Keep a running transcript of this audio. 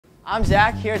I'm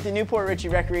Zach here at the Newport Richey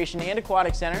Recreation and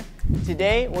Aquatic Center.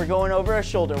 Today we're going over a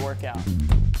shoulder workout.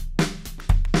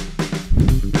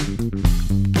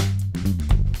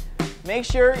 Make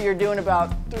sure you're doing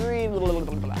about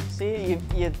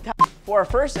For our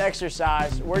first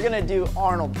exercise, we're going to do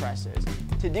Arnold presses.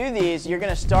 To do these, you're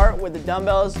going to start with the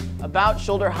dumbbells about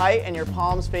shoulder height and your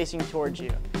palms facing towards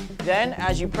you. Then,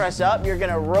 as you press up, you're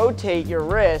going to rotate your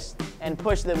wrist and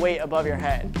push the weight above your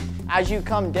head. As you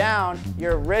come down,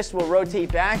 your wrist will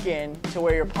rotate back in to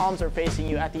where your palms are facing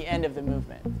you at the end of the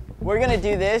movement. We're going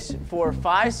to do this for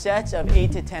 5 sets of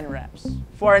 8 to 10 reps.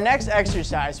 For our next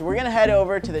exercise, we're going to head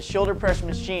over to the shoulder press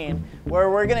machine where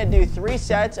we're going to do 3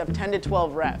 sets of 10 to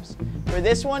 12 reps. For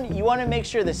this one, you want to make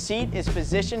sure the seat is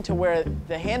positioned to where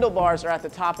the handlebars are at the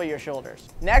top of your shoulders.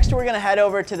 Next, we're going to head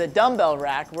over to the dumbbell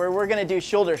rack where we're going to do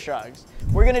shoulder shrugs.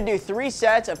 We're going to do 3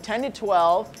 sets of 10 to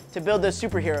 12 to build those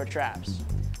superhero traps.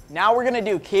 Now we're going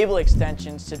to do cable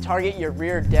extensions to target your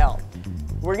rear delt.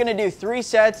 We're going to do 3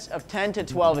 sets of 10 to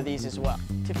 12 of these as well.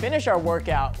 To finish our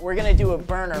workout, we're going to do a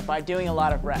burner by doing a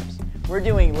lot of reps. We're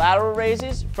doing lateral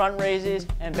raises, front raises,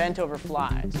 and Bentover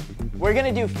Flies. We're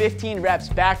going to do 15 reps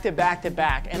back to back to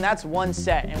back, and that's 1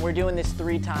 set, and we're doing this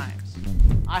 3 times.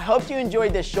 I hope you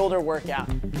enjoyed this shoulder workout.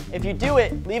 If you do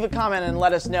it, leave a comment and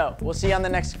let us know. We'll see you on the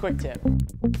next quick tip.